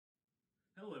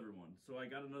Hello everyone. So I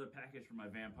got another package from my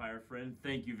vampire friend.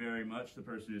 Thank you very much, the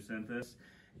person who sent this.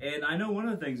 And I know one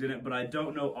of the things in it, but I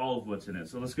don't know all of what's in it.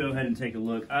 So let's go ahead and take a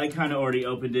look. I kind of already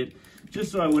opened it,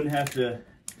 just so I wouldn't have to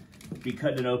be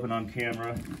cutting it open on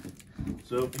camera.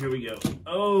 So here we go.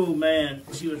 Oh man,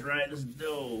 she was right.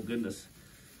 Oh goodness.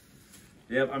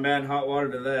 Yep, I'm adding hot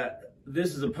water to that.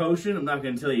 This is a potion. I'm not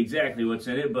going to tell you exactly what's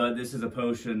in it, but this is a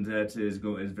potion that is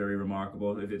very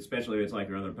remarkable, especially if it's like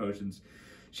her other potions.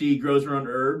 She grows her own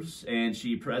herbs, and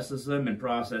she presses them and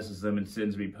processes them and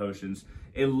sends me potions.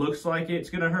 It looks like it's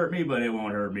going to hurt me, but it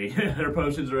won't hurt me. Her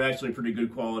potions are actually pretty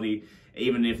good quality,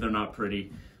 even if they're not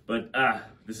pretty. But,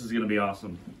 this is going to be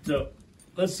awesome. So,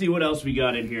 let's see what else we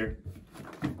got in here.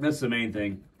 That's the main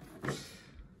thing.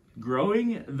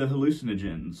 Growing the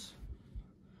hallucinogens.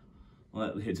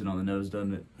 Well, that hits it on the nose,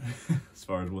 doesn't it? As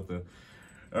far as what the...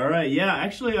 All right, yeah,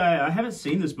 actually, I haven't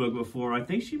seen this book before. I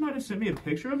think she might have sent me a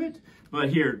picture of it. But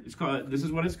here, this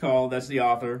is what it's called. That's the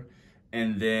author.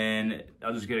 And then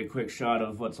I'll just get a quick shot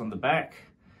of what's on the back.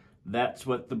 That's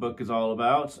what the book is all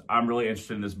about. I'm really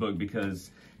interested in this book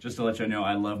because, just to let you know,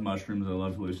 I love mushrooms. I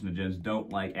love hallucinogens. Don't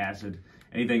like acid.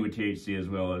 Anything with THC as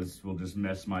well as will just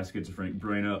mess my schizophrenic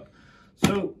brain up.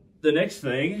 So, the next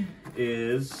thing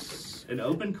is an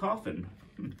open coffin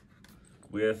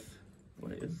with,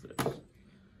 what is this?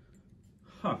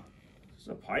 Huh, is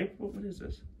this a pipe? What is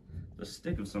this? A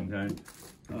stick of some kind.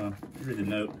 Read the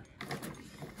note.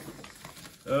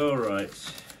 All right,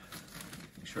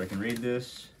 make sure I can read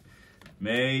this.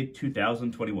 May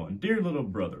 2021. Dear little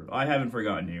brother, I haven't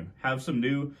forgotten you. Have some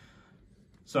new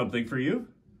something for you.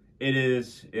 It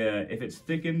is, if it's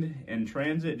thickened in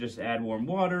transit, just add warm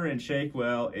water and shake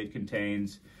well. It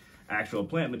contains actual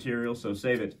plant material, so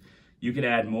save it. You can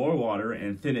add more water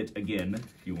and thin it again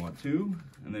if you want to.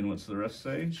 And then what's the rest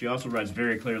say? She also writes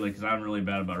very clearly because I'm really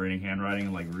bad about reading handwriting.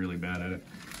 I'm like really bad at it.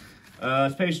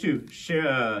 It's page 2. Shake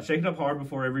it up hard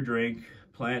before every drink.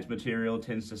 Plant material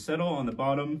tends to settle on the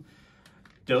bottom.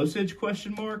 Dosage,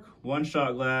 question mark. 1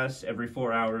 shot glass every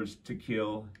 4 hours to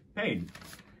kill pain.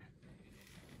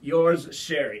 Yours,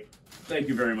 Sherry. Thank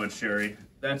you very much, Sherry.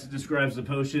 That describes the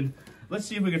potion. Let's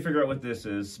see if we can figure out what this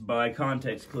is by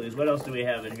context clues. What else do we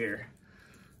have in here?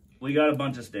 We got a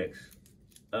bunch of sticks.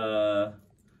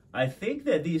 I think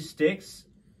that these sticks,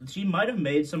 she might have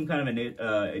made some kind of an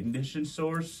ignition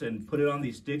source and put it on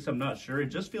these sticks. I'm not sure. It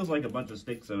just feels like a bunch of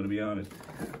sticks, though, to be honest.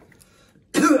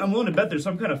 I'm willing to bet there's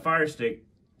some kind of fire stick,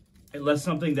 unless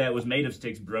something that was made of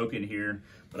sticks broke in here.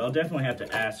 But I'll definitely have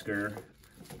to ask her.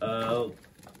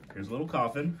 Here's a little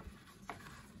coffin.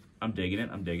 I'm digging it.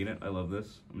 I'm digging it. I love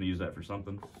this. I'm going to use that for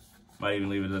something. Might even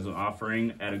leave it as an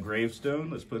offering at a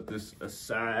gravestone. Let's put this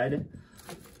aside.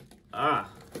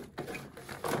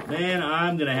 Man,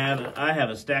 I have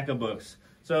a stack of books.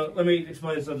 So let me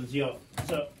explain something to y'all.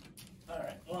 So, all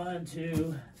right, 1,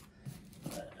 2, I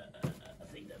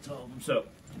think that's all of them. So,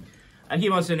 I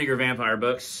keep on sending her vampire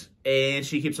books, and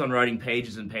she keeps on writing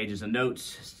pages and pages of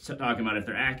notes, talking about if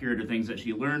they're accurate or things that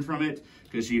she learned from it,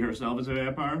 because she herself is a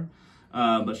vampire.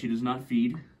 But she does not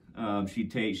feed.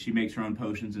 She makes her own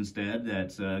potions instead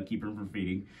that keep her from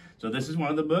feeding. So this is one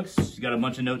of the books. She's got a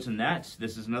bunch of notes in that.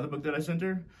 This is another book that I sent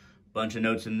her. Bunch of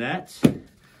notes in that.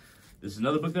 This is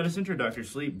another book that I sent her, Dr.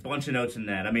 Sleep. Bunch of notes in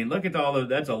that. I mean, look at all of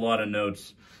that's a lot of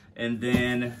notes. And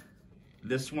then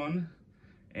this one.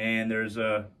 And there's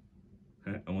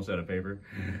almost out of paper.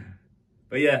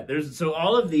 But yeah, so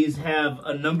all of these have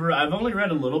a number. I've only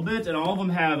read a little bit, and all of them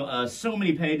have so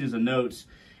many pages of notes.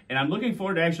 And I'm looking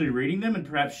forward to actually reading them and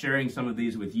perhaps sharing some of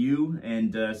these with you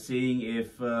and seeing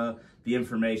if the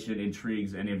information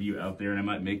intrigues any of you out there. And I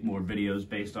might make more videos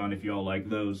based on if you all like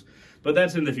those. But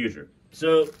that's in the future.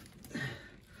 So,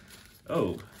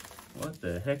 oh, what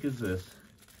the heck is this?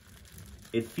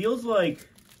 It feels like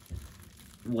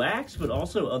wax, but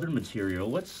also other material.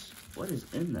 What is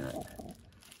in that?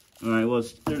 All right, well,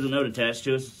 there's a note attached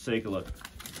to it. Let's take a look.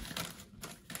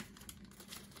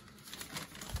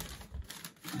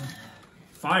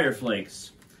 Fire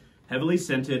flakes. Heavily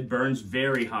scented, burns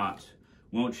very hot.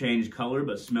 Won't change color,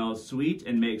 but smells sweet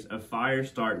and makes a fire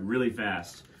start really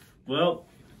fast. Well,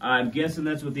 I'm guessing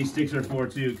that's what these sticks are for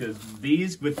too, because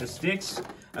these, with the sticks,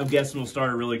 I'm guessing will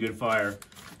start a really good fire.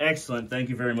 Excellent. Thank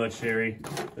you very much, Sherry.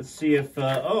 Let's see if,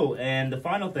 oh, and the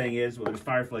final thing is, well, there's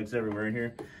fire flakes everywhere in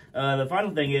here. The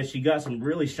final thing is she got some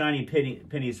really shiny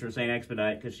pennies for St.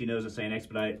 Expedite, because she knows that St.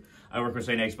 Expedite, I work with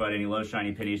St. Expedite and he loves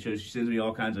shiny pennies, so she sends me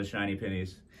all kinds of shiny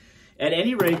pennies. At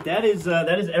any rate, that is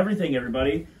everything,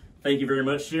 everybody. Thank you very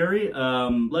much, Sherry.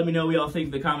 Let me know what y'all think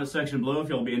in the comment section below if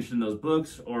y'all be interested in those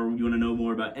books or you want to know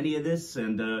more about any of this.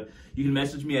 And you can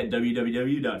message me at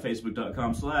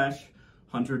www.facebook.com/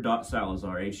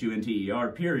 Hunter.Salazar,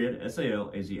 Hunter, period,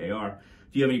 Salazar.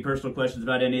 If you have any personal questions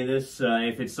about any of this,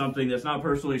 if it's something that's not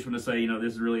personal, you just want to say, you know,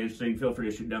 this is really interesting, feel free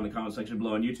to shoot down in the comment section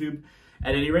below on YouTube.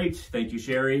 At any rate, thank you,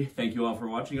 Sherry. Thank you all for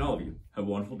watching, all of you. Have a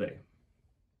wonderful day.